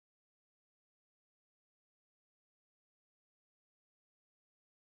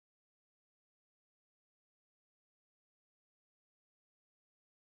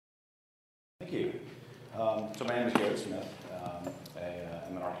Thank you. So my name is Garrett Smith.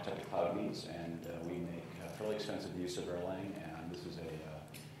 I'm an architect at CloudBees, and we make fairly extensive use of Erlang, and this is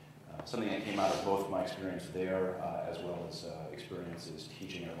something that came out of both my experience there as well as experiences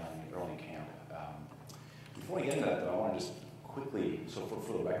teaching Erlang at ErlangCamp. Before we get into that, though, I want to just quickly, so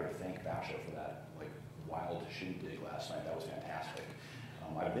for the record, thank Basho for that wild shindig last night. That was fantastic.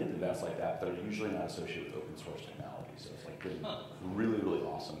 I've been to events like that that are usually not associated with open source technology, so it's been really, really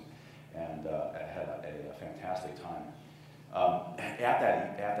awesome. And I had a fantastic time. At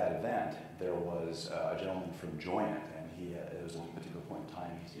that event, there was a gentleman from Joint, and there was a particular point in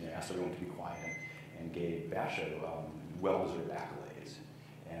time, he asked everyone to be quiet and gave Basho well-deserved accolades.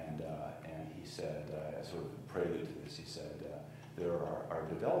 And he said, as sort of prelude to this, he said, there are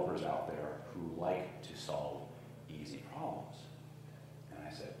developers out there who like to solve easy problems. And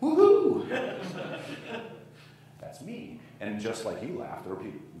I said, woohoo! That's me. And just like you laughed, there were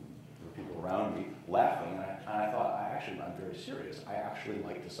people around me laughing, and I thought, I'm very serious. I actually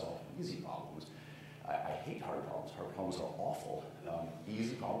like to solve easy problems. I hate hard problems. Hard problems are awful.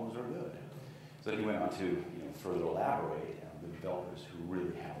 Easy problems are good. So he went on to further elaborate the developers who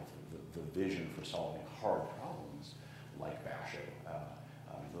really have the vision for solving hard problems, like Basho.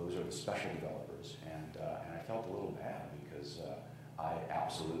 Those are the special developers, and I felt a little bad because I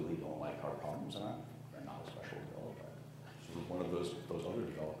absolutely don't like hard problems, and I'm not a special developer. So one of those other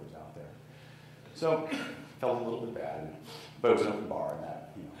developers out there. So felt a little bit bad, but it was an open bar, and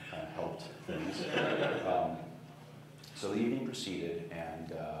that kind of helped things. So the evening proceeded,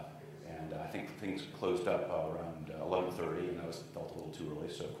 and I think things closed up around 11:30, and I felt a little too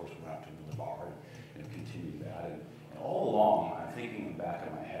early. So of course we went out to the bar and continued that. And all along, I'm thinking in the back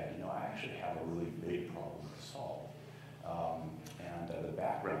of my head, I actually have a really big problem to solve. And the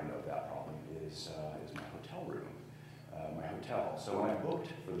background of that problem is my hotel room. My hotel. So when I booked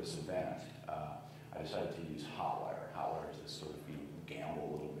for this event, I decided to use Hotwire. Hotwire is this sort of, gamble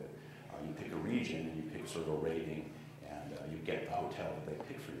a little bit. You pick a region and you pick sort of a rating, and you get the hotel that they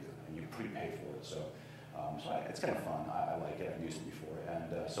pick for you, and you prepay for it. So it's kind of fun. I like it. I've used it before.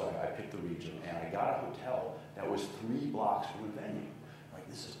 And so I picked the region, and I got a hotel that was 3 blocks from the venue.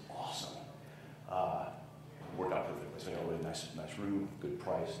 This is awesome. Worked out perfectly. So I got a really nice room, good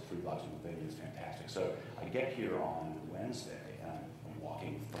price, 3 blocks from the venue is fantastic. So I get here on Wednesday, and I'm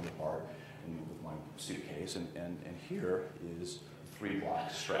walking from the bar with my suitcase, and here is a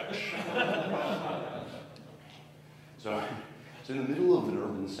 3-block stretch. So in the middle of an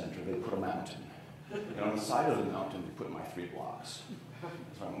urban center, they put a mountain. And on the side of the mountain, they put my 3 blocks.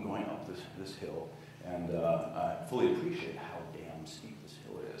 So I'm going up this hill, and I fully appreciate how damn steep this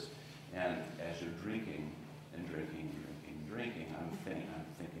hill is. And as you're drinking, I'm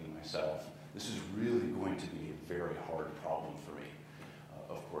thinking to myself, this is really going to be a very hard problem for me.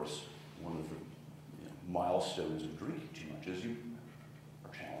 Of course, one of the milestones of drinking too much is you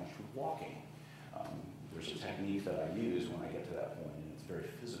are challenged with walking. There's a technique that I use when I get to that point, and it's very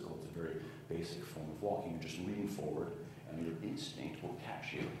physical. It's a very basic form of walking. You just lean forward, and your instinct will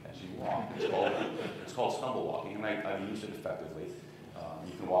catch you as you walk. It's called stumble walking, and I've used it effectively.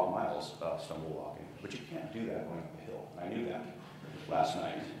 You can walk miles stumble walking, but you can't do that going up a hill. I knew that last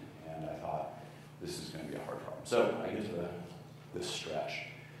night, and I thought, this is going to be a hard problem. So I get to this stretch,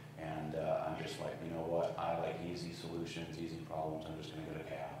 and I'm just like, you know what? I like easy solutions, easy problems. I'm just going to get a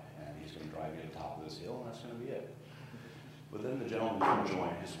cab, and he's going to drive me to the top of this hill, and that's going to be it. But then the gentleman from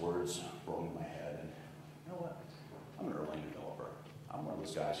Joint, his words rolled in my head, and you know what? I'm an Erlang developer. I'm one of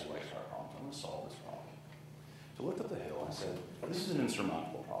those guys who likes hard problems. I'm going to solve this problem. So I looked up the hill, and I said, this is an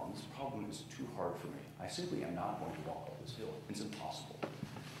insurmountable problem. This problem is too hard for me. I simply am not going to walk up this hill. It's impossible.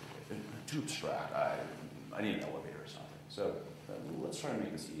 Too abstract. I need an elevator or something. So let's try to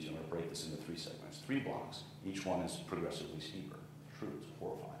make this easier. I'm going to break this into 3 segments, 3 blocks. Each one is progressively steeper. True, it's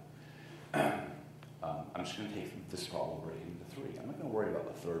horrifying. I'm just going to take this problem, break it into 3. I'm not going to worry about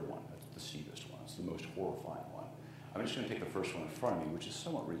the 3rd one. That's the steepest one. It's the most horrifying one. I'm just going to take the first one in front of me, which is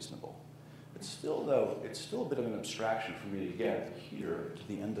somewhat reasonable. But still, though, it's still a bit of an abstraction for me to get here to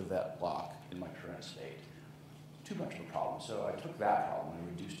the end of that block in my current state. Too much of a problem. So I took that problem and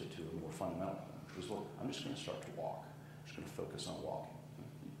reduced it to a more fundamental one, which was, look, I'm just going to start to walk. I'm just going to focus on walking.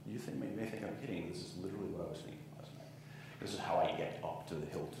 You may think I'm kidding. This is literally what I was thinking last night. This is how I get up to the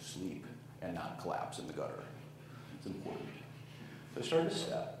hill to sleep and not collapse in the gutter. It's important. So I started to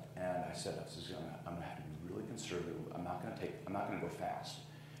step, and I said, I'm going to have to be really conservative. I'm not going to go fast.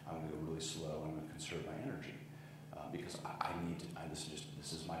 I'm going to go really slow. I'm going to conserve my energy because I need to.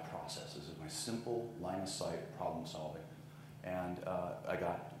 This is my process. This is my simple line of sight problem solving. And I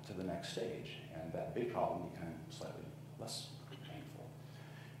got to the next stage, and that big problem became slightly less painful.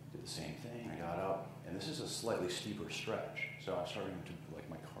 did the same thing. I got up, and this is a slightly steeper stretch, so I'm starting to, like,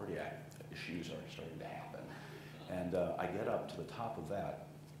 my cardiac issues are starting to happen. And I get up to the top of that,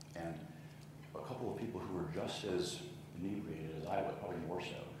 and a couple of people who were just as inebriated as I was, probably more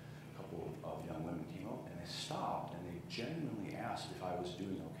so, a couple of young women came up, and they stopped, and they genuinely asked if I was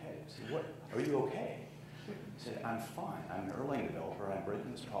doing okay. I said, "What, are you okay?" I said, "I'm fine. I'm an Erlang developer. I'm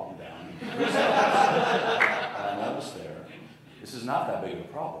breaking this problem down. And I'm almost there. This is not that big of a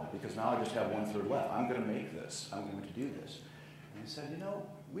problem, because now I just have 1/3 left. I'm going to make this. I'm going to do this." And he said, "You know,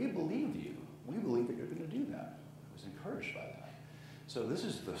 we believe you. We believe that you're going to do that." I was encouraged by that. So this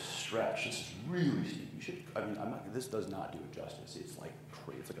is the stretch. This is really steep. You should, I mean, this does not do it justice. It's like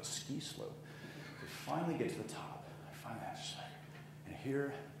a ski slope. We finally get to the top. I finally have just like, and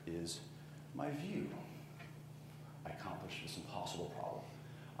here is my view. I accomplished this impossible problem.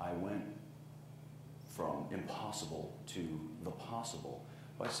 I went from impossible to the possible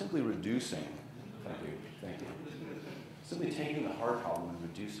by simply reducing, thank you, simply taking the hard problem and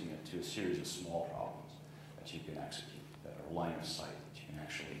reducing it to a series of small problems that you can execute, that are line of sight that you can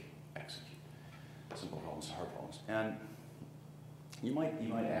actually execute. Simple problems to hard problems. And you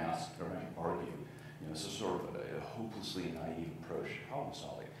might ask, or might argue, you know, this is sort of a hopelessly naive approach to problem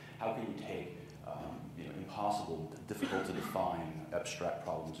solving. How can you take impossible, difficult to define abstract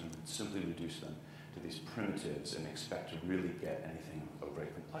problems and simply reduce them to these primitives and expect to really get anything of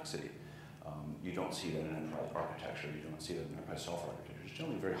great complexity? You don't see that in enterprise architecture. You don't see that in enterprise software architecture. It's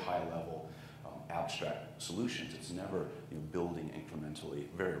generally very high-level, abstract solutions. It's never building incrementally,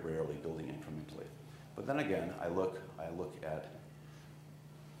 very rarely building incrementally. But then again, I look at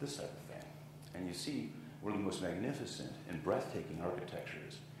this type of thing, and you see one of the most magnificent and breathtaking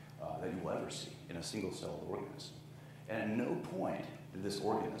architectures that you will ever see in a single-celled organism. And at no point did this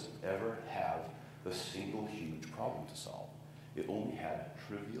organism ever have the single huge problem to solve. It only had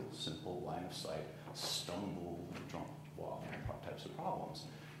trivial, simple, line of sight, stumble, drunk walk types of problems.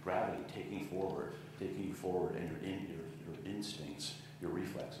 Gravity taking you forward, and your instincts, your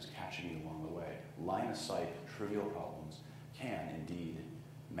reflexes catching you along the way. Line of sight, trivial problems can indeed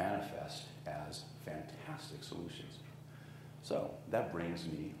manifest as fantastic solutions. So that brings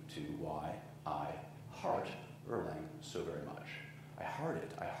me to why I heart Erlang so very much. I heart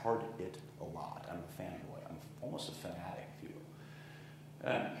it a lot. I'm a fanboy. I'm almost a fanatic, if you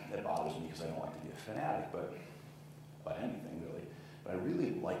will. And that bothers me because I don't like to be a fanatic, but about anything really. But I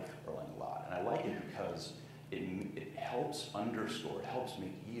really like Erlang a lot, and I like it because it helps underscore, it helps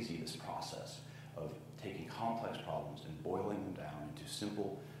make easy this process of taking complex problems and boiling them down into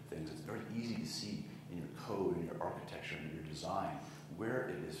simple things. It's very easy to see in your code, in your architecture, in your design, where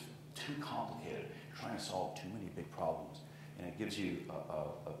it is too complicated. You're trying to solve too many big problems. And it gives you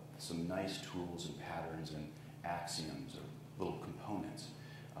some nice tools and patterns and axioms or little components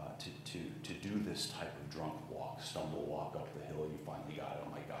to do this type of drunk walk, stumble walk up the hill. You finally got it. Oh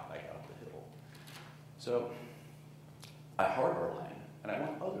my God, I got up the hill. So I heart Erlang, and I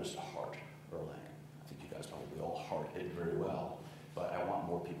want others to heart Erlang. I think you guys probably all heart it very well, but I want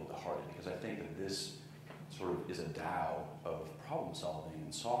more people to heart it because I think that this sort of is a Tao of problem solving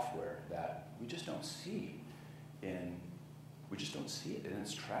in software that we just don't see it, and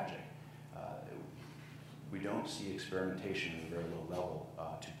it's tragic. We don't see experimentation at a very low level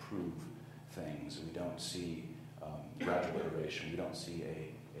to prove things. We don't see gradual iteration. We don't see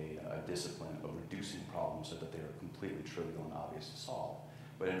a discipline of reducing problems so that they are completely trivial and obvious to solve.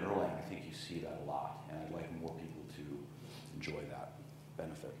 But in Erlang, I think you see that a lot, and I'd like more people to enjoy that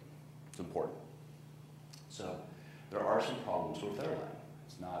benefit. It's important. So there are some problems with Erlang.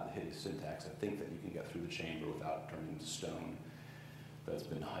 It's not the hideous syntax. I think that you can get through the chamber without turning to stone. That's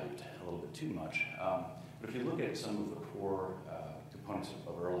been hyped a little bit too much. But if you look at some of the core components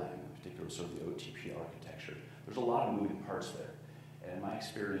of Erlang, in particular sort of the OTP architecture, there's a lot of moving parts there. And in my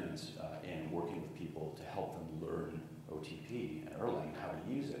experience in working with people to help them learn OTP and Erlang, how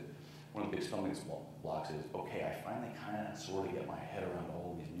to use it, one of the big stumbling blocks is, okay, I finally kind of sort of get my head around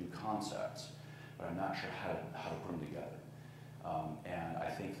all these new concepts, but I'm not sure how to put them together. And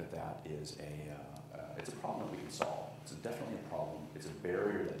I think that is it's a problem that we can solve. It's definitely a problem. It's a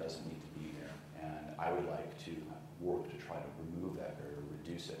barrier that doesn't need to be there. And I would like to work to try to remove that barrier,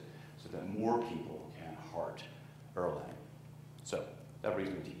 reduce it, so that more people can heart Erlang. So that brings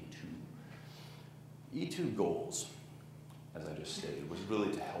me to E2. E2 goals, as I just stated, was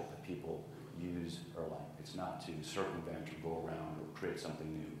really to help people use Erlang. It's not to circumvent or go around or create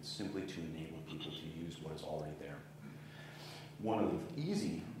something new. It's simply to enable people to use what is already there. One of the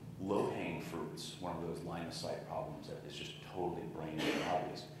easy, low-hanging fruits, one of those line-of-sight problems that is just totally brain-dead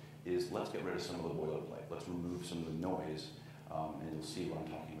obvious, is let's get rid of some of the boilerplate. Let's remove some of the noise And you'll see what I'm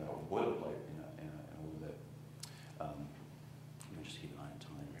talking about with boilerplate in a little bit. Let me just keep an eye on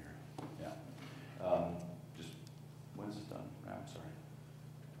time here. Yeah. Just, when is this done? I'm sorry.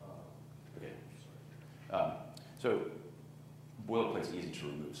 Okay. So boilerplate's easy to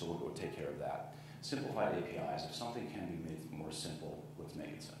remove, so we'll go take care of that. Simplified APIs, if something can be made more simple, let's make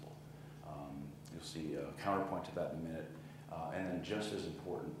it simple. You'll see a counterpoint to that in a minute. And then just as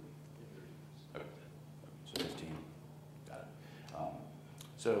important, okay, so 15, got it.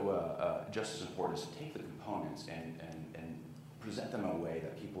 Just as important is to take the components and present them in a way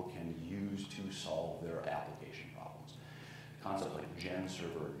that people can use to solve their application problems. Concepts like Gen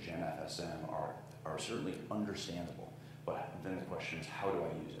Server, Gen FSM are certainly understandable, but then the question is, how do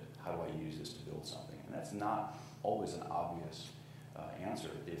I use it? How do I use this to build something? And that's not always an obvious answer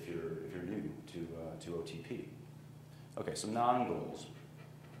if you're new to OTP. Okay, some non-goals.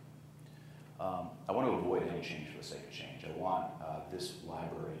 I want to avoid any change for the sake of change. I want this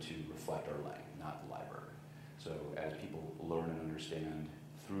library to reflect Erlang, not the library. So as people learn and understand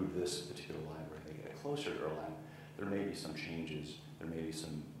through this particular library, they get closer to Erlang. There may be some changes, there may be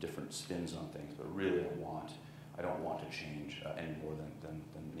some different spins on things, but really I don't want to change any more than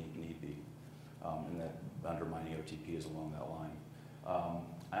need be. And that undermining OTP is along that line.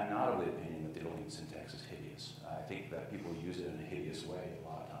 I'm not of the opinion that the Erlang syntax is hideous. I think that people use it in a hideous way a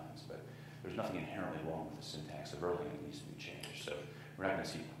lot of times, but there's nothing inherently wrong with the syntax of Erlang that needs to be changed. So we're not going to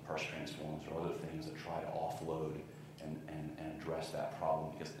see parse transforms or other things that try to offload and address that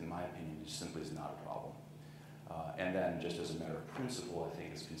problem, because in my opinion, it simply is not a problem. And then just as a matter of principle, I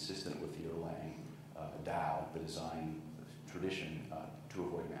think it's consistent with the Erlang DAO, the design tradition, to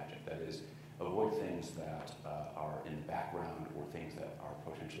avoid magic. That is, avoid things that are in the background or things that are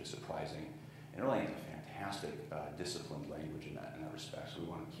potentially surprising. And Erlang is a fantastic disciplined language in that respect, so we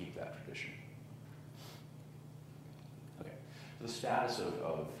want to keep that tradition. Okay, so the status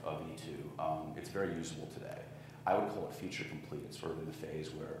of E2, it's very usable today. I would call it feature complete. It's sort of in the phase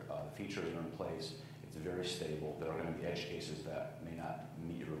where the features are in place, it's very stable. There are going to be edge cases that may not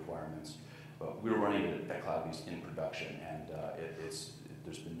meet your requirements, but we're running it at CloudBees in production, and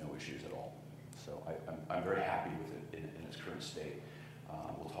there's been no issues at all. So I'm very happy with it in its current state.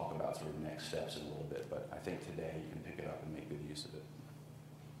 We'll talk about sort of next steps in a little bit, but I think today you can pick it up and make good use of it.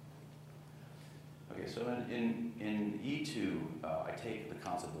 Okay, so in E2, I take the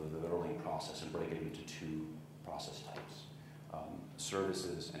concept of the Erlang process and break it into two process types,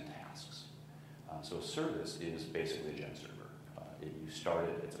 services and tasks. So a service is basically a Gen server. You start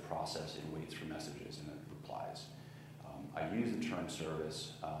it, it's a process, it waits for messages, and it replies. I use the term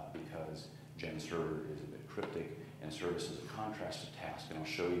service because Gen server is a bit cryptic, and service is a contrast to task, and I'll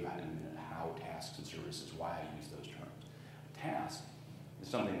show you in a minute how tasks and services, why I use those terms. A task is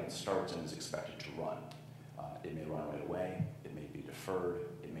something that starts and is expected to run. It may run right away, it may be deferred,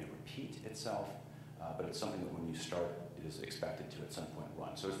 it may repeat itself, but it's something that when you start, it is expected to at some point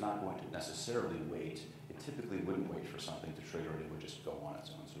run. So it's not going to necessarily wait. It typically wouldn't wait for something to trigger it, it would just go on its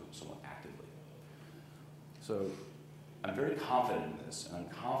own, sort of somewhat actively. So I'm very confident in this, and I'm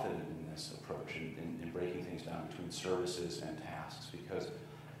confident in this approach in breaking things down between services and tasks, because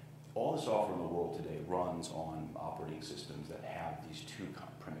all the software in the world today runs on operating systems that have these two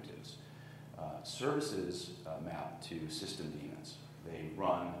primitives. Services map to system daemons. They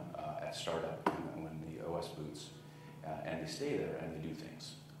run at startup when the OS boots, and they stay there and they do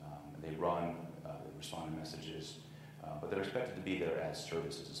things. They run, they respond to messages, but they're expected to be there as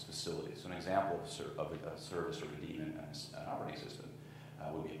services, as facilities. So an example of a service or a daemon as an operating system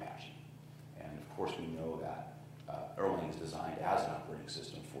would be Apache. And of course we know that Erlang is designed as an operating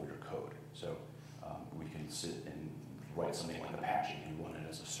system for your code. So we can sit and write something like Apache and run it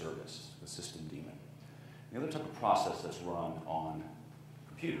as a service, a system daemon. The other type of process that's run on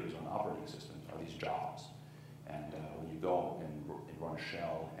computers, on operating systems, are these jobs. And when you go and run a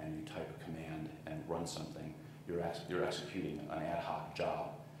shell and you type a command and run something, you're executing an ad hoc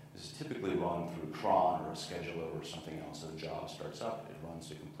job. This is typically run through cron or a scheduler or something else. So the job starts up, it runs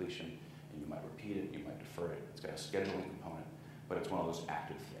to completion, and you might repeat it, you might defer it. It's got a scheduling component, but it's one of those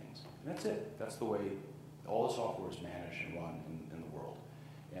active things. And that's it. That's the way all the software is managed and run in the world.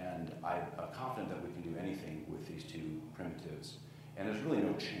 And I'm confident that we can do anything with these two primitives. And there's really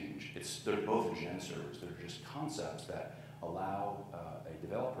no change. They're both Gen servers. They're just concepts that allow a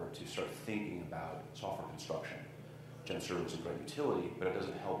developer to start thinking about software construction. Gen server is a great utility, but it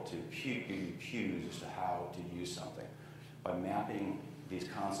doesn't help to give you cues as to how to use something. By mapping these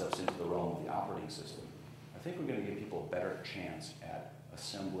concepts into the realm of the operating system, I think we're going to give people a better chance at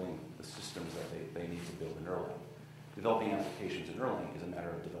assembling the systems that they need to build in Erlang. Developing applications in Erlang is a matter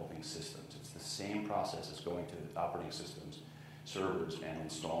of developing systems. It's the same process as going to operating systems servers and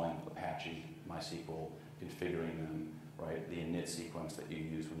installing Apache, MySQL, configuring them, right? The init sequence that you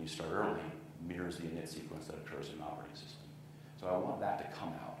use when you start Erlang mirrors the init sequence that occurs in an operating system. So I want that to come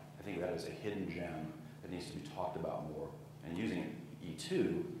out. I think that is a hidden gem that needs to be talked about more. And using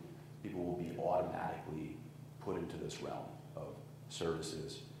E2, people will be automatically put into this realm of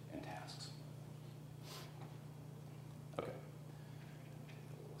services and tasks. Okay. Take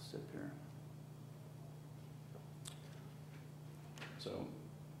a little sip here. So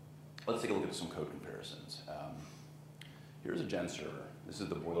let's take a look at some code comparisons. Here's a gen server. This is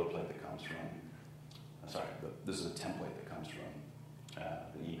the boilerplate that comes from, this is a template that comes from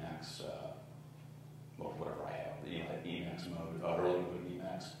the Emacs, well, whatever I have, the Emacs mode, early mode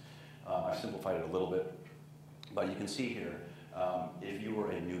Emacs. I've simplified it a little bit, but you can see here, if you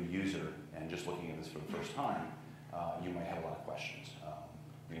were a new user and just looking at this for the first time, you might have a lot of questions.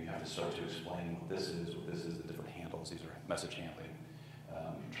 You have to start to explain what this is, the different handles. These are message handling,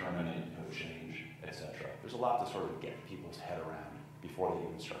 terminate, code change, etc. There's a lot to sort of get people's head around before they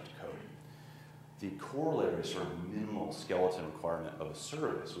even start to code. The corollary sort of minimal skeleton requirement of a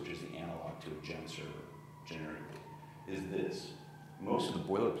service, which is the analog to a gen server generically, is this. Most of the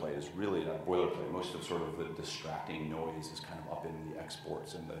boilerplate is really not boilerplate. Most of sort of the distracting noise is kind of up in the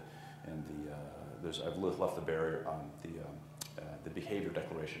exports and I've left the barrier on the behavior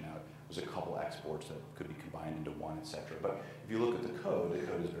declaration out. There's a couple exports that could be combined into one, etc. But if you look at the code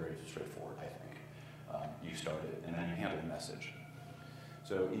is very straightforward, I think. You start it, and then you handle the message.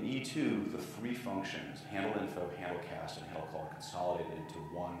 So in E2, the three functions, handle info, handle cast, and handle call, are consolidated into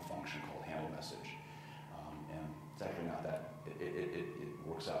one function called handle message. And it's actually not that, it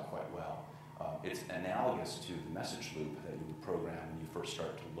works out quite well. It's analogous to the message loop that you would program when you first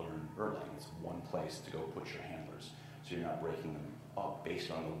start to learn Erlang. It's one place to go put your handlers, so you're not breaking them up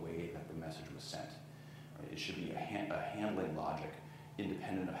based on the way that the message was sent. Right? It should be a handling logic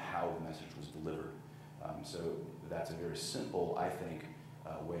independent of how the message was delivered. So that's a very simple, I think,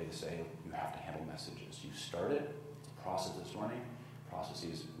 way to say you have to handle messages. You start it, it's a process that's running,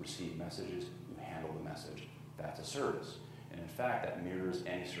 processes receive messages, you handle the message. That's a service. And in fact, that mirrors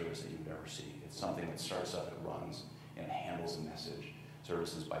any service that you would ever see. It's something that starts up, it runs, and it handles the message.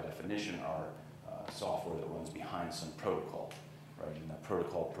 Services, by definition, are software that runs behind some protocol, right? And that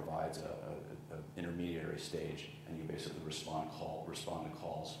protocol provides an intermediary stage, and you basically respond to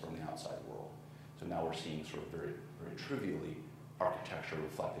calls from the outside world. So now we're seeing sort of very, very trivially architecture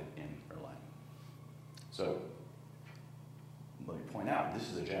reflected in Erlang. So let me point out,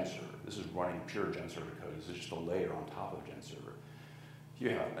 this is a gen server. This is running pure gen server code. This is just a layer on top of gen server. You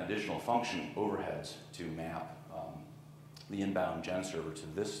have additional function overheads to map the inbound gen server to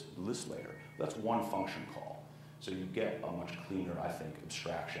this layer. That's one function call. So you get a much cleaner, I think,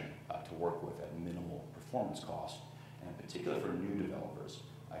 abstraction to work with at minimal performance cost. And in particular for new developers,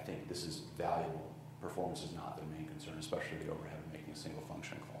 I think this is valuable. Performance is not their main concern, especially the overhead of making a single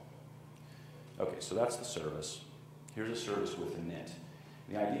function call. Okay, so that's the service. Here's a service with a init.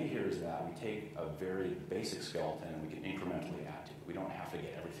 The idea here is that we take a very basic skeleton and we can incrementally add to it. We don't have to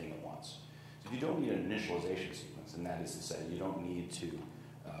get everything at once. So if you don't need an initialization sequence, and that is to say you don't need to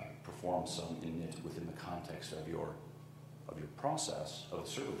perform some init within the context of your process, of the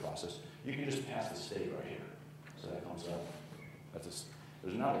server process, you can just pass the state right here. So that comes up.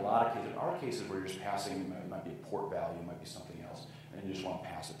 There's not a lot of cases. There are cases where you're just passing, it might be a port value, it might be something else, and you just want to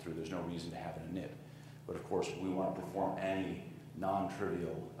pass it through. There's no reason to have an init. But of course, we want to perform any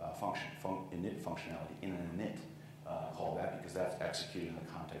non-trivial init functionality in an init callback because that's executed in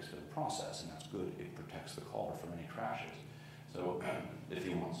the context of the process, and that's good. It protects the caller from any crashes. So if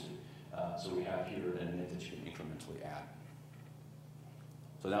he wants to. So we have here an init that you can incrementally add.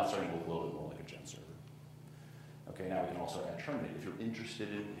 So now it's starting to look a little bit more like a gen server. Okay, now we can also add terminate. If you're interested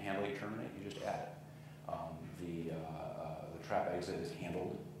in handling terminate, you just add it. The trap exit is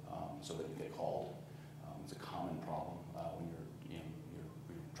handled so that you get called. It's a common problem when you're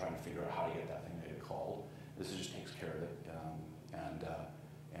trying to figure out how to get that thing to get called. This just takes care of it,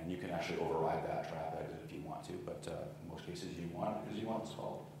 and you can actually override that trap exit if you want to. But in most cases, you want it because you want it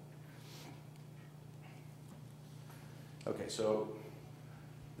called. Okay, so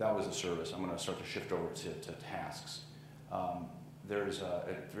that was a service. I'm going to start to shift over to tasks. There's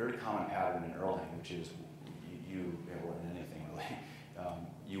a very common pattern in Erlang, which is or in anything really,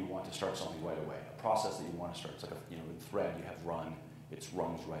 you want to start something right away. A process that you want to start, it's like in thread, you have run, it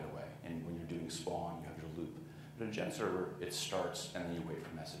runs right away. And when you're doing spawn, you have your loop. But in gen server, it starts and then you wait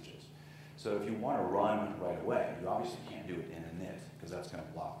for messages. So if you want to run right away, you obviously can't do it in a init because that's going to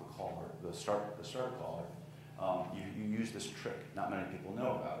block the caller, the start caller. You use this trick. Not many people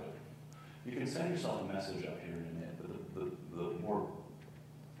know about it. You can send yourself a message up here in a init, but the more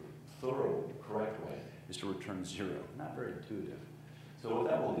thorough, correct way is to return 0. Not very intuitive. So what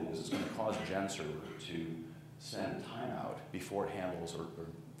that will do is it's going to cause GenServer to send a timeout before it handles, or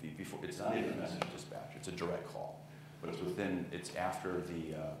before, it's not even a message dispatch, it's a direct call. But it's after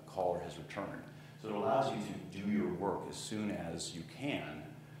the caller has returned. So it allows you to do your work as soon as you can.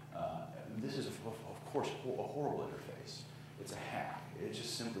 This is, of course, a horrible interface. It's a hack. It's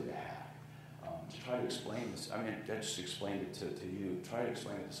just simply a hack. To try to explain this, I mean, I just explained it to you. Try to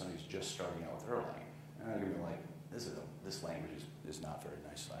explain it to somebody who's just starting out with Erlang. And they're going to be like, this language is not very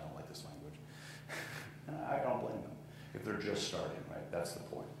nice. I don't like this language. And I don't blame them. If they're just starting, right? That's the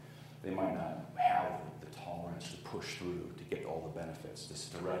point. They might not have the tolerance to push through to get all the benefits,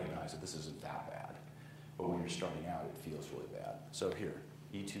 to recognize that this isn't that bad. But when you're starting out, it feels really bad. So here,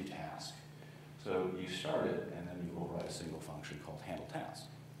 E2 task. So you start it, and then you override a single function called handle task.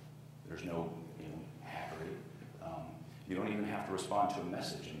 There's no hackery. You don't even have to respond to a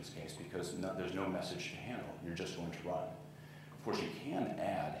message in this case because there's no message to handle. You're just going to run. Of course, you can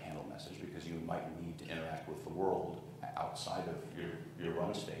add handle message because you might need to interact with the world outside of your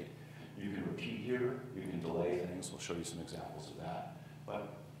run state. You can repeat here. You can delay things. We'll show you some examples of that.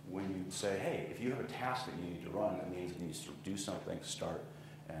 But when you say, hey, if you have a task that you need to run, that means it needs to do something, start,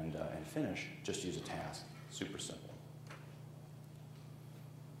 and finish, just use a task. Super simple.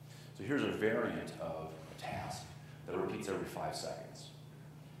 So here's a variant of a task that repeats every 5 seconds.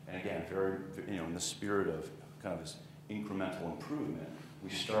 And again, very, in the spirit of kind of this incremental improvement, we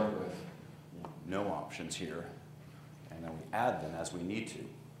start with no options here, and then we add them as we need to.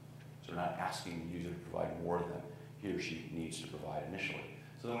 So we're not asking the user to provide more than he or she needs to provide initially.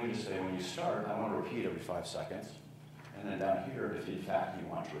 So then we just say, when you start, I want to repeat every 5 seconds. And then down here, if in fact you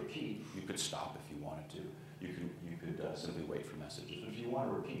want to repeat, you could stop if you wanted to. You could simply wait for messages. But if you want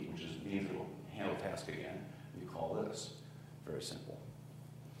to repeat, which means it will handle task again, you call this. Very simple.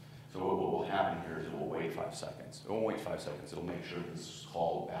 So what will happen here is it will wait 5 seconds. It won't wait 5 seconds. It'll make sure this is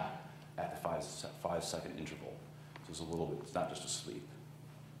called back at the 5-second interval. So it's a little bit, it's not just a sleep.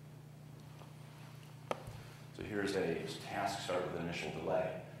 So here's a task start with initial delay.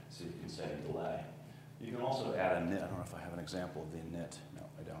 So you can say delay. You can also add a init. I don't know if I have an example of the init. No,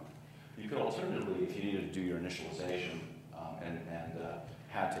 I don't. You could alternatively, if you needed to do your initialization and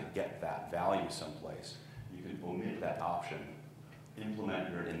had to get that value someplace, you could omit that option, implement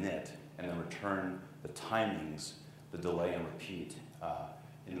your init, and then return the timings, the delay and repeat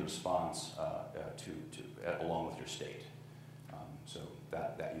in response along with your state. So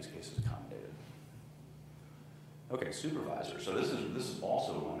that use case is accommodated. Okay, supervisor. So this is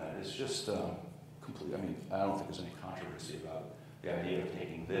also one that is just complete. I mean, I don't think there's any controversy about the idea of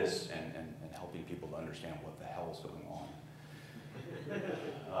taking this and helping people to understand what the hell is going on.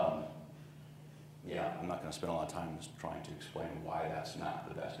 Yeah, I'm not going to spend a lot of time just trying to explain why that's not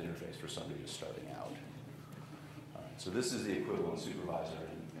the best interface for somebody just starting out. So this is the equivalent supervisor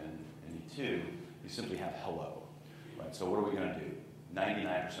in E2. You simply have hello. Right? So what are we going to do?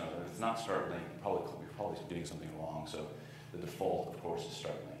 99% of it, if it's not start link, you're probably doing something wrong. So the default, of course, is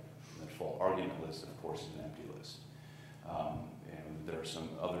start link. And the default argument list, of course, is an empty list. And there are some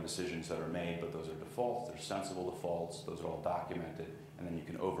other decisions that are made, but those are defaults. They're sensible defaults. Those are all documented, and then you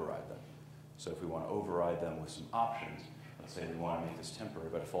can override them. So if we want to override them with some options, let's say we want to make this temporary,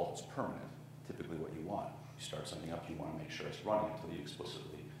 by default it's permanent, typically what you want. You start something up, you want to make sure it's running until you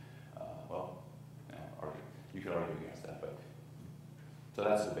explicitly, argue. You could argue against that, but so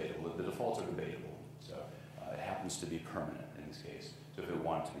that's debatable. The defaults are debatable. So it happens to be permanent in this case. So if it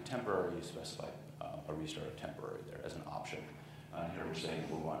wanted to be temporary, you specify a restart of temporary there as an option. Here we're saying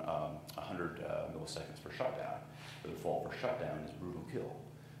we want 100 milliseconds for shutdown. The default for shutdown is brutal kill.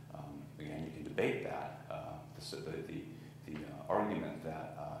 Again, you can debate that. The argument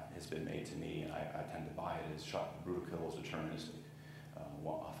that has been made to me, and I tend to buy it, is brutal kill is deterministic.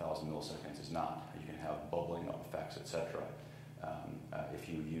 1,000 milliseconds is not. You can have bubbling up effects, etc. If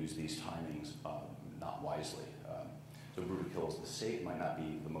you use these timings not wisely. So brutal kill is the safe, might not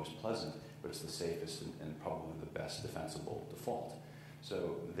be the most pleasant, but it's the safest and probably the best defensible default.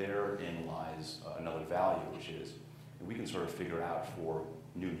 So therein lies another value, which is we can sort of figure out for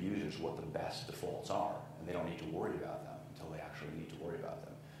new users what the best defaults are, and they don't need to worry about them until they actually need to worry about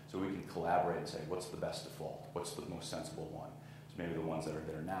them. So we can collaborate and say, what's the best default? What's the most sensible one? So maybe the ones that are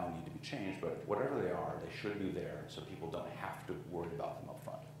there now need to be changed, but whatever they are, they should be there so people don't have to worry about them up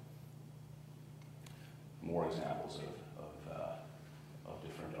front. More examples of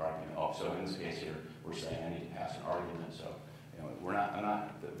different arguments. Oh, so in this case here, we're saying I need to pass an argument. So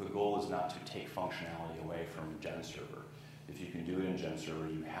the goal is not to take functionality away from GenServer. If you can do it in GenServer,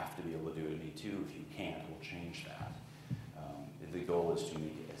 you have to be able to do it in E2. If you can't, we'll change that. the goal is to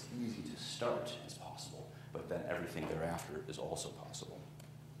make it as easy to start as possible, but then everything thereafter is also possible.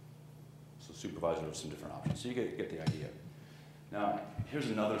 So supervisor has some different options. So you get the idea. Now, here's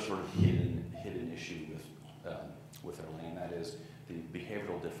another sort of hidden issue with Erlang, and that is the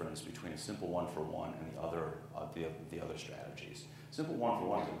behavioral difference between a simple one-for-one and the other strategies. Simple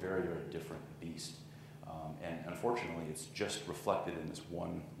one-for-one is a very, very different beast. And unfortunately, it's just reflected in this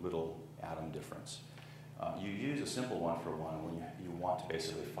one little atom difference. You use a simple one-for-one when you want to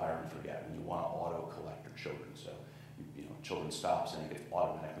basically fire and forget, when you want to auto-collect your children. So, children stops and it gets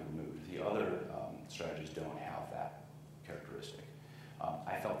automatically removed. The other strategies don't have that characteristic.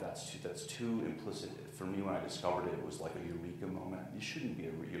 I felt that's too implicit. For me, when I discovered it, it was like a eureka moment. It shouldn't be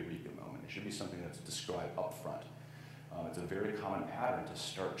a eureka moment. It should be something that's described up front. It's a very common pattern to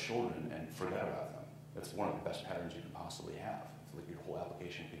start children and forget about them. That's one of the best patterns you can possibly have. If like your whole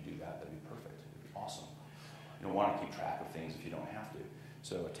application could do that, that'd be perfect. It'd be awesome. You don't want to keep track of things if you don't have to.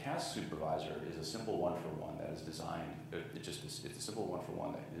 So a task supervisor is a simple one-for-one that is designed. It's a simple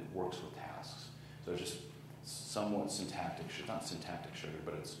one-for-one that it works with tasks. So it's just somewhat syntactic, not syntactic sugar,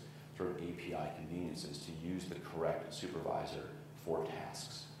 but it's sort of API conveniences to use the correct supervisor for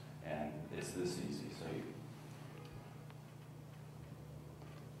tasks. And it's this easy. So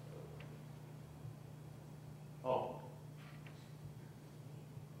oh.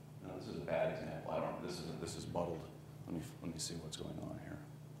 No, this is a bad example. This is muddled. Let me see what's going on here.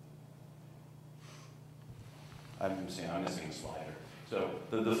 I'm missing a slider. So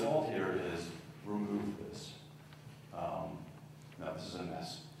the default here is remove this. No, this is a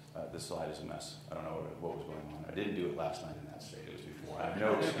mess. This slide is a mess. I don't know what was going on. I didn't do it last night in that state. It was before. I have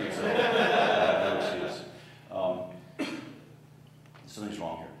no excuse. Something's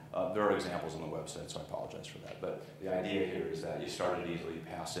wrong here. There are examples on the website, so I apologize for that. But the idea here is that you start it easily. You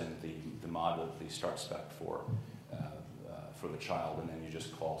pass in the mod with the start spec for the child, and then you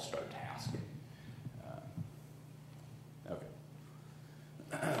just call start task. Okay.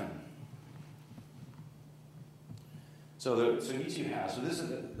 So E2 has, so this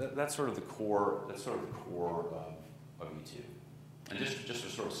is that's sort of the core. That's sort of the core of E2. And just to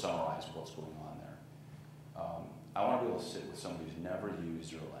sort of summarize what's going on there, I want to be able to sit with somebody who's never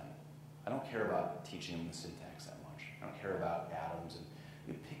used Erlang. I don't care about teaching them the syntax that much. I don't care about atoms, and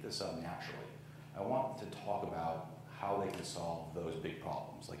you pick this up naturally. I want to talk about how they can solve those big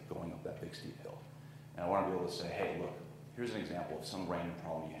problems, like going up that big steep hill. And I want to be able to say, hey, look, here's an example of some random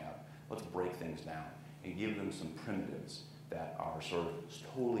problem you have. Let's break things down and give them some primitives that are sort of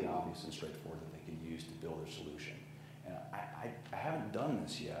totally obvious and straightforward that they can use to build their solution. And I haven't done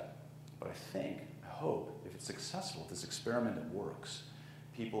this yet, but I hope, if it's successful, if this experiment works,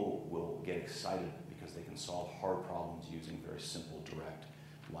 people will get excited because they can solve hard problems using very simple, direct,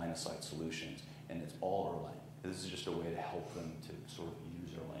 line-of-sight solutions, and it's all Erlang. This is just a way to help them to sort of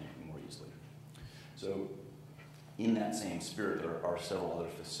use Erlang more easily. So in that same spirit, there are several other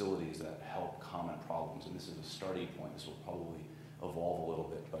facilities that help common problems, and this is a starting point. This will probably evolve a little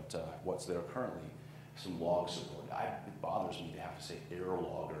bit, but what's there currently, some log support. It bothers me to have to say error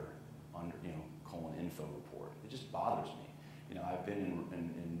logger under, :info report. It just bothers me. I've been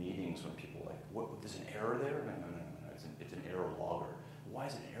in meetings when people are like, what, there's an error there? No, it's an error logger. Why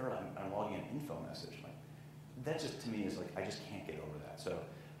is it an error? I'm logging an info message. That just, to me, is like, I just can't get over that. So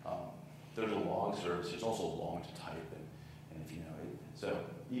there's a log service. It's also long to type, and if you know it. So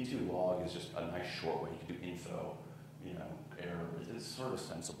E2 log is just a nice short way. You can do info, error. It's sort of a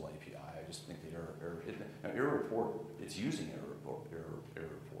sensible API. I just think the error report, it's using error report.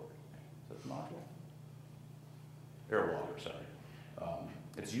 Is that the module? Error logger, sorry.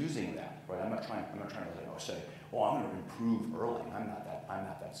 It's using that, right? I'm not trying to say, oh, I'm going to improve Erlang. I'm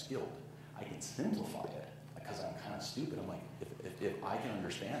not that skilled. I can simplify it because I'm kind of stupid. I'm like, if I can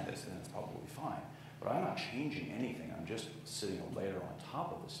understand this, then it's probably fine. But I'm not changing anything. I'm just sitting a layer on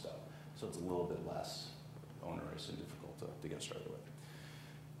top of this stuff, so it's a little bit less onerous and difficult to get started with.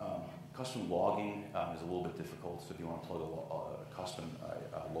 Custom logging is a little bit difficult. So if you want to plug a custom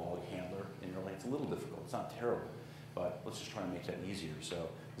log handler in Erlang, it's a little difficult. It's not terrible, but let's just try to make that easier. So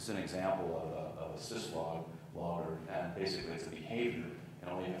this is an example of a syslog logger, and basically it's a behavior,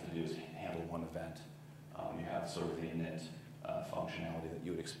 and all you have to do is handle one event. You have sort of the init functionality that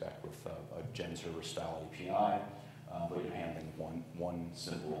you would expect with a gen server style API, but you're handling one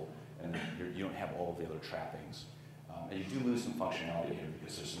simple, and you don't have all of the other trappings. And you do lose some functionality here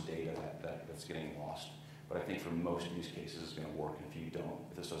because there's some data that's getting lost. But I think for most use cases it's going to work. And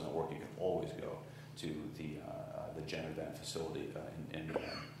if this doesn't work, you can always go to the gen event facility in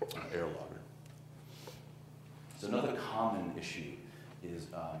Erlogger. So another common issue is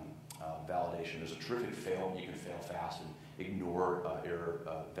validation. There's a terrific fail. You can fail fast, and ignore error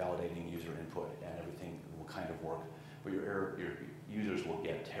validating user input, and everything will kind of work. But your users will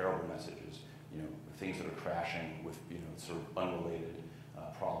get terrible messages, things that are crashing with sort of unrelated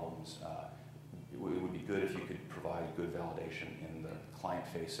problems. It would be good if you could provide good validation in the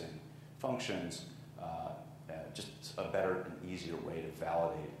client-facing functions, just a better and easier way to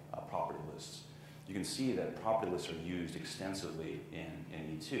validate property lists. You can see that property lists are used extensively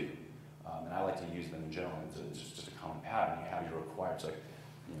in E2, and I like to use them in general. It's just a common pattern. You have your required, it's like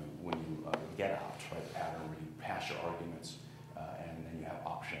when you get opt, right, the pattern where you pass your arguments, and then you have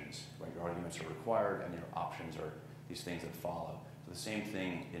options, right? Your arguments are required, and your options are these things that follow. So the same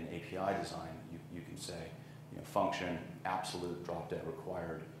thing in API design. You can say, function, absolute, drop-dead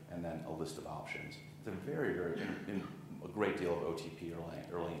required, and then a list of options. It's a very, in a great deal of OTP,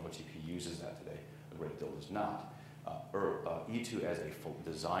 Erlang OTP uses that today. A great deal does not. E2 as a full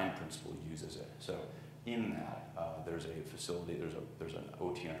design principle uses it. So in that, there's a facility, there's an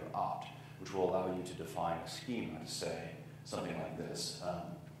OT under opt, which will allow you to define a schema to say something like this.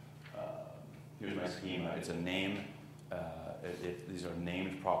 Here's my schema. It's a name. These are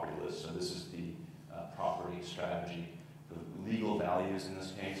named property lists. So this is the property strategy. The legal values in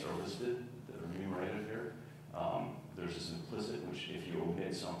this case are listed, that are enumerated here. There's this implicit, which if you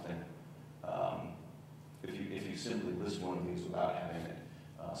omit something, if you simply list one of these without having it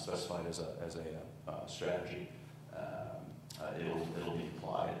specified as a strategy, it'll be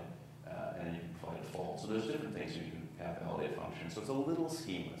applied, and then you can provide a default. So there's different things you can have validate functions. So it's a little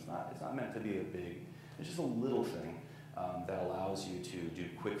schema. It's not meant to be a big. It's just a little thing that allows you to do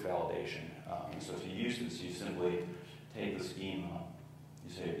quick validation. So if you use this, you simply take the schema.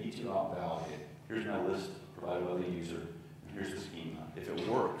 You say E2 opt validate. Here's my list provided by the user. And here's the schema. If it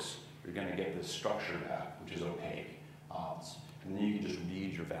works, you're going to get this structure back, which is opaque, opts. And then you can just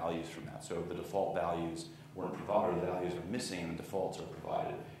read your values from that. So if the default values weren't provided, the values are missing, and the defaults are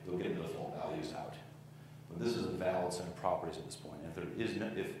provided, you'll get the default values out. But this is a valid set of properties at this point. And if there is no,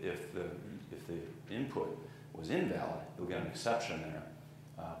 if the input was invalid, you'll get an exception there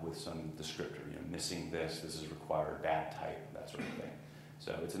with some descriptor. Missing this is required, bad type, that sort of thing.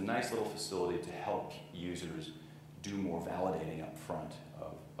 So it's a nice little facility to help users do more validating up front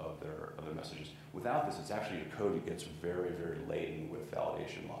of their messages. Without this, it's actually your code that gets very, very laden with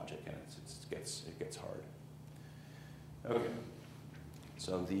validation logic, and it gets hard. Okay.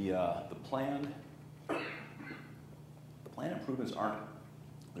 So the planned improvements aren't.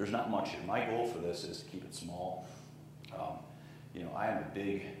 There's not much here. My goal for this is to keep it small. I am a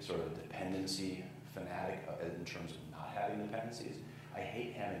big sort of dependency fanatic in terms of not having dependencies. I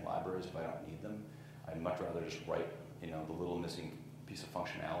hate having libraries if I don't need them. I'd much rather just write, the little missing piece of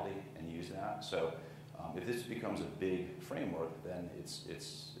functionality and use that. So if this becomes a big framework, then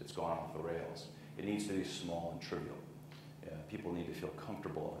it's gone off the rails. It needs to be small and trivial. People need to feel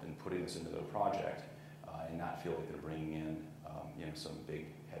comfortable in putting this into their project and not feel like they're bringing in some big,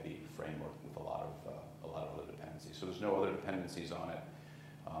 heavy framework with a lot of other dependencies. So there's no other dependencies on it,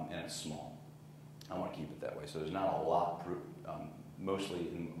 and it's small. I want to keep it that way. So there's not a lot. Mostly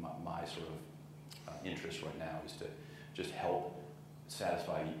in my sort of interest right now is to just help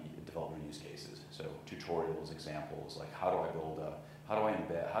satisfy developer use cases. So tutorials, examples, like how do I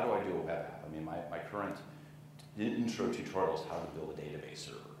embed, how do I do a web app? I mean, my current intro tutorial is how to build a database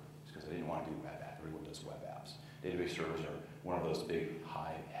server, because I didn't want to do web app. Everyone does web apps. Database servers are one of those big,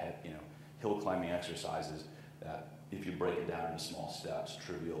 hill climbing exercises that if you break it down into small steps,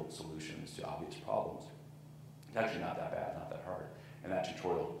 trivial solutions to obvious problems, it's actually not that bad, not that hard. And that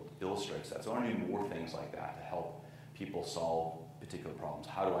tutorial illustrates that. So I want to do more things like that to help people solve particular problems.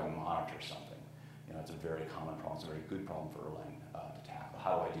 How do I monitor something? It's a very common problem. It's a very good problem for Erlang to tackle.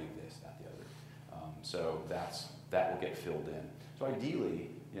 How do I do this, that, the other? So that will get filled in. So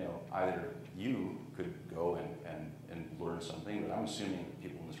ideally, either you could go and learn something, but I'm assuming that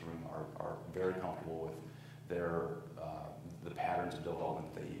people in this room are very comfortable with the patterns of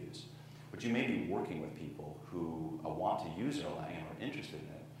development that they use. But you may be working with people who want to use Erlang and are interested in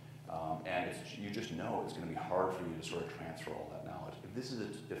it, and you just know it's going to be hard for you to sort of transfer all that knowledge. If this is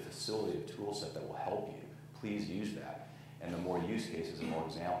a facility, a tool set that will help you, please use that. And the more use cases and more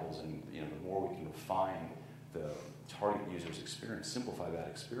examples, and the more we can refine the target user's experience, simplify that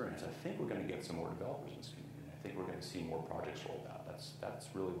experience, I think we're going to get some more developers in this community. I think we're going to see more projects rolled out. That's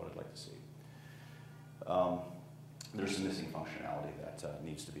really what I'd like to see. There's some missing functionality that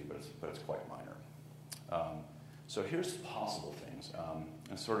needs to be, but it's quite minor. So here's possible things,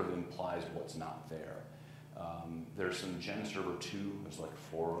 and sort of implies what's not there. There's some Gen Server 2. There's like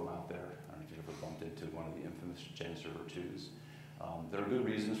 4 of them out there. I don't know if you've ever bumped into one of the infamous Gen Server 2s. There are good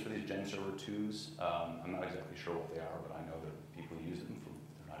reasons for these Gen Server 2s. I'm not exactly sure what they are, but I know that people use them.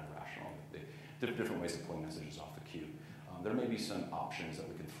 They're not irrational. There are different ways of pulling messages off the queue. There may be some options that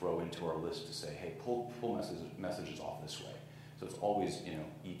we could throw into our list to say, hey, pull messages off this way. So it's always,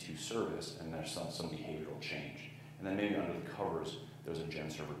 E2 service, and there's some behavioral change. And then maybe under the covers, there's a Gen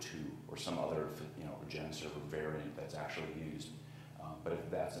Server 2 or some other, Gen Server variant that's actually used. But if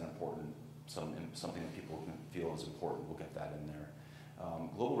that's an important, something that people can feel is important, we'll get that in there.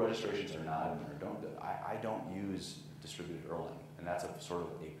 Global registrations are not in there. I don't use distributed Erlang, and that's a sort of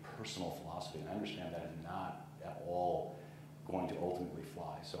a personal philosophy. And I understand that is not at all going to ultimately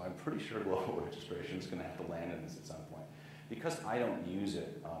fly. So I'm pretty sure global registration is going to have to land in this at some point. Because I don't use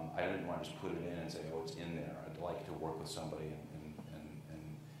it, I didn't want to just put it in and say, oh, it's in there. I'd like to work with somebody and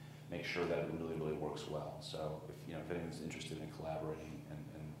make sure that it really, really works well. So if anyone's interested in collaborating and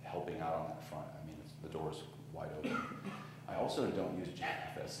helping out on that front, I mean, the door's wide open. I also don't use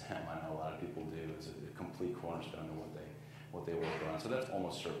JFSM. I know a lot of people do. It's a complete cornerstone of what they work on. So that's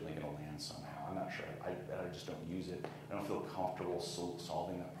almost certainly going to land somehow. I'm not sure. I just don't use it. I don't feel comfortable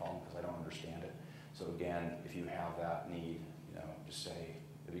solving that problem because I don't understand it. So again, if you have that need, just say,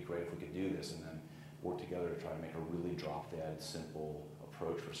 it'd be great if we could do this, and then work together to try to make a really drop-dead, simple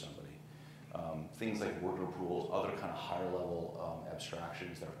approach for somebody. Things like worker pools, other kind of higher-level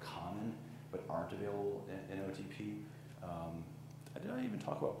abstractions that are common but aren't available in OTP. Did I even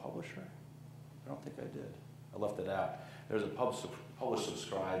talk about publisher? I don't think I did. I left it out. There's a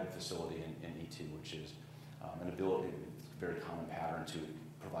publish-subscribe facility in E2, which is an ability, it's a very common pattern to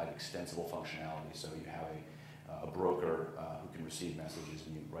provide extensible functionality. So you have a broker who can receive messages,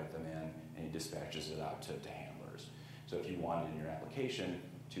 and you write them in, and he dispatches it out to handlers. So if you wanted in your application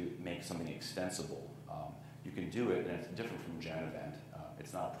to make something extensible, you can do it, and it's different from Gen Event.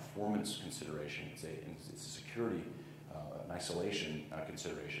 It's not a performance consideration. It's a security, an isolation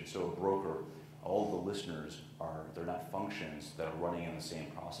consideration. So a broker, all the listeners they're not functions that are running in the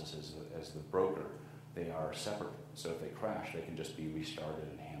same process as the broker. They are separate. So if they crash, they can just be restarted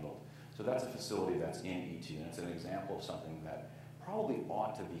and handled. So that's a facility that's in E2, and it's an example of something that probably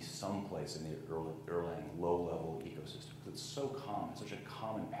ought to be someplace in the Erlang low-level ecosystem, because it's so common, such a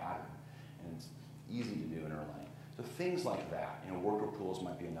common pattern, and it's easy to do in Erlang. So things like that, worker pools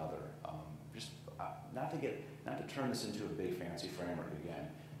might be another. Not to turn this into a big fancy framework again,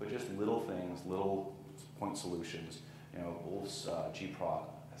 but just little things, little point solutions. Wolf's gproc,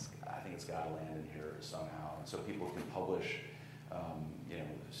 I think it's got to land in here somehow, and so people can publish,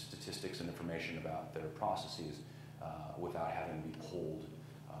 statistics and information about their processes without having to be pulled.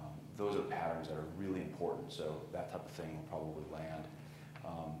 Those are patterns that are really important, so that type of thing will probably land.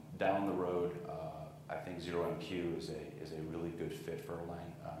 Down the road, I think 0MQ is a really good fit for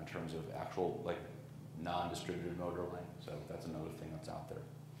Erlang in terms of actual non-distributed mode Erlang. So that's another thing that's out there.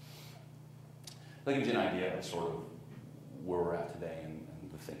 That gives you an idea of sort of where we're at today and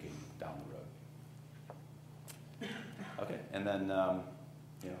the thinking down the road. Okay, and then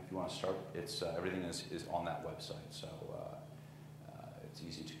if you want to start, it's everything is on that website. So it's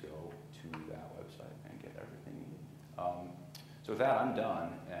easy to go to that website and get everything you need. So with that, I'm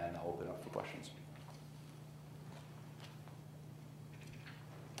done, and I'll open up for questions.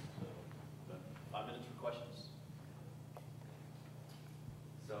 So 5 minutes for questions.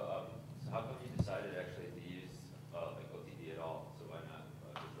 So how come you decided actually to use OTP at all? So why not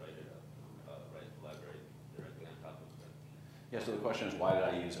just write the library directly on top of it? Yeah. So the question is, why did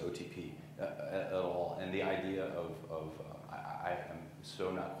I use OTP at all? And the idea of I am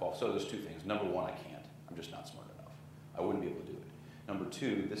so not qualified. So there's two things. Number one, I can't. I'm just not smart enough. I wouldn't be able to do it. Number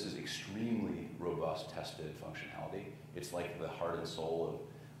two, this is extremely robust, tested functionality. It's like the heart and soul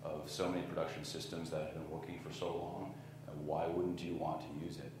of so many production systems that have been working for so long. Why wouldn't you want to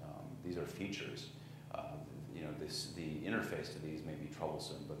use it? These are features. The interface to these may be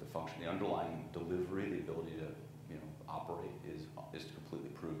troublesome, but the underlying delivery, the ability to operate is completely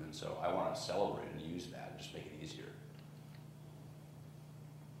proven. So I want to celebrate and use that and just make it easier.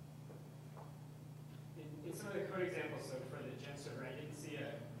 In some of the code examples, so for the Gen Server, I didn't see a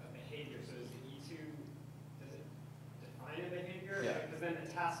behavior. So does the E2, does it define a behavior? Yeah. Because then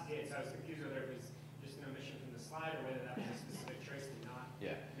the task did, so I was confused whether it was just an omission from the slide or whether that was a specific choice to not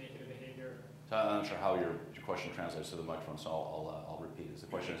make it a behavior. So I'm not sure how your question translates to the microphone, so I'll repeat it.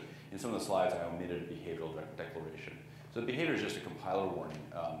 The question is, in some of the slides, I omitted a behavioral declaration. So the behavior is just a compiler warning,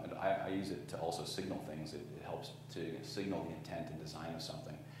 and I use it to also signal things. It helps to signal the intent and design of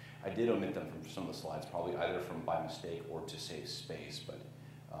something. I did omit them from some of the slides, probably either from by mistake or to save space, but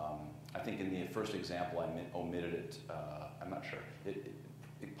I think in the first example I omitted it, I'm not sure,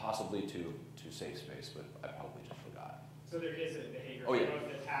 it possibly to save space, but I probably just forgot. So there is a behavior Oh, for yeah.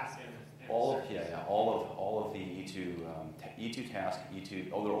 both the task and the All of, service. yeah, yeah, all of the E2 task, E2,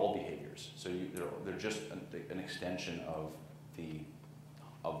 oh, they're all behaviors. So they're just an extension of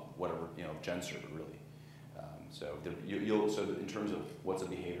whatever, gen server really. So so in terms of what's a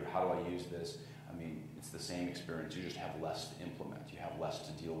behavior, how do I use this? I mean, it's the same experience. You just have less to implement. You have less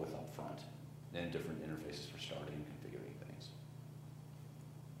to deal with up front, and different interfaces for starting and configuring things.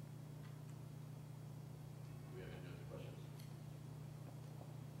 Do we have any other questions?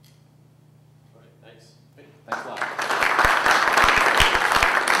 All right, thanks. Thanks a lot.